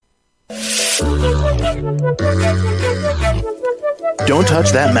Don't touch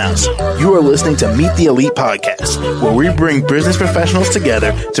that mouse. You are listening to Meet the Elite Podcast, where we bring business professionals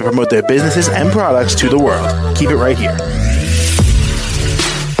together to promote their businesses and products to the world. Keep it right here.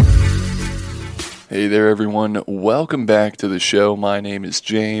 Hey there, everyone. Welcome back to the show. My name is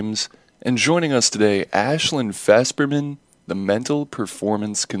James, and joining us today, Ashlyn Fesperman, the Mental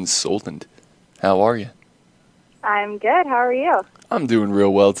Performance Consultant. How are you? I'm good. How are you? I'm doing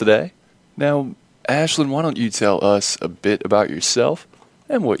real well today. Now, Ashlyn, why don't you tell us a bit about yourself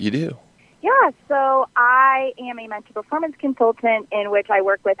and what you do? Yeah, so I am a mental performance consultant in which I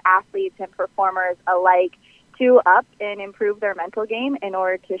work with athletes and performers alike to up and improve their mental game in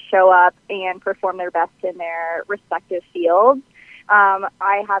order to show up and perform their best in their respective fields.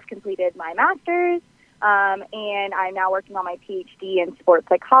 I have completed my master's, and I'm now working on my PhD in sports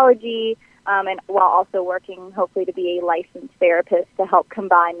psychology, and while also working, hopefully, to be a licensed therapist to help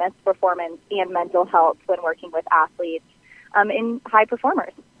combine mental performance and mental health when working with athletes and high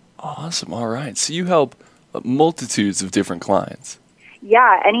performers. Awesome. All right. So you help multitudes of different clients.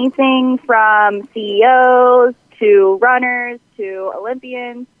 Yeah, anything from CEOs to runners to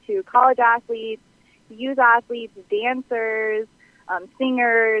Olympians to college athletes, youth athletes, dancers,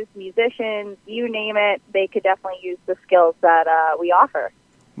 singers, musicians, you name it, they could definitely use the skills that we offer.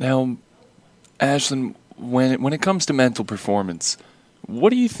 Now, Ashlyn, when it comes to mental performance,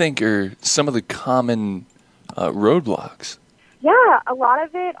 what do you think are some of the common roadblocks? Yeah, a lot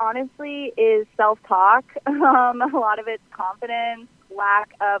of it, honestly, is self-talk. A lot of it's confidence,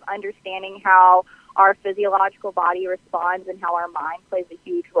 lack of understanding how our physiological body responds and how our mind plays a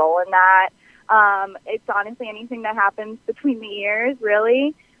huge role in that. It's honestly anything that happens between the ears,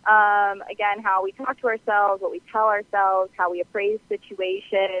 really. Again, how we talk to ourselves, what we tell ourselves, how we appraise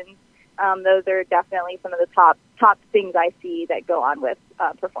situations. Those are definitely some of the top things I see that go on with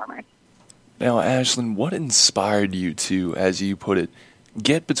performers. Now, Ashlyn, what inspired you to, as you put it,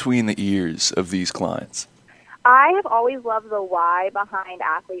 get between the ears of these clients? I have always loved the why behind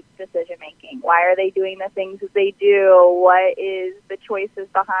athletes' decision-making. Why are they doing the things that they do? What is the choices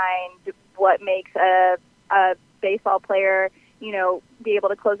behind what makes a baseball player, be able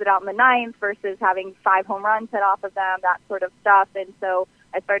to close it out in the ninth versus having 5 home runs hit off of them, that sort of stuff. And so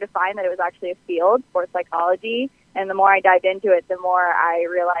I started to find that it was actually a field, sports psychology, and the more I dived into it, the more I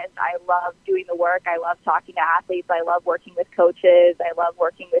realized I love doing the work. I love talking to athletes. I love working with coaches. I love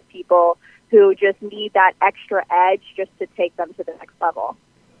working with people who just need that extra edge just to take them to the next level.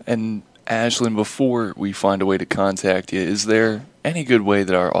 And Ashlyn, before we find a way to contact you, is there any good way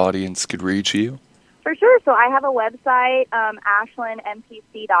that our audience could reach you? For sure. So I have a website,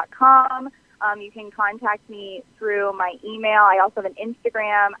 ashlynmpc.com. You can contact me through my email. I also have an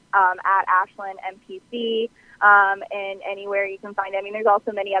Instagram at ashlynmpc, and anywhere you can find it. I mean, there's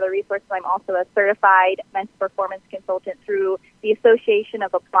also many other resources. I'm also a certified mental performance consultant through the Association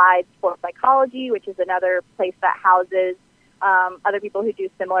of Applied Sports Psychology, which is another place that houses other people who do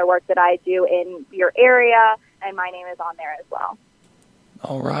similar work that I do in your area, and my name is on there as well.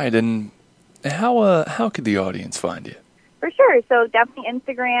 All right. And how could the audience find you? For sure. So definitely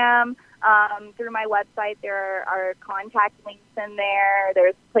Instagram. Through my website, there are contact links in there.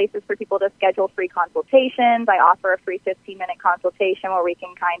 There's places for people to schedule free consultations. I offer a free 15-minute consultation where we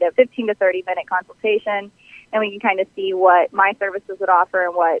can 15 to 30-minute consultation, and we can kind of see what my services would offer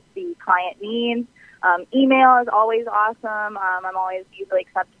and what the client needs. Email is always awesome. I'm always usually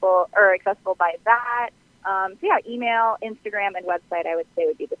accessible by that. Email, Instagram, and website I would say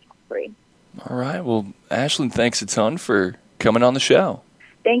would be the top 3. All right. Well, Ashlyn, thanks a ton for coming on the show.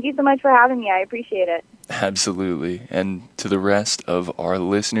 Thank you so much for having me. I appreciate it. Absolutely. And to the rest of our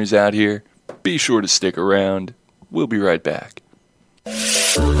listeners out here, be sure to stick around. We'll be right back.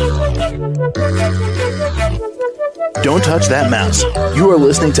 Don't touch that mouse. You are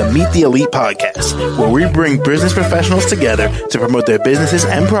listening to Meet the Elite Podcast, where we bring business professionals together to promote their businesses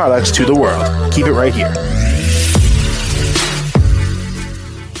and products to the world. Keep it right here.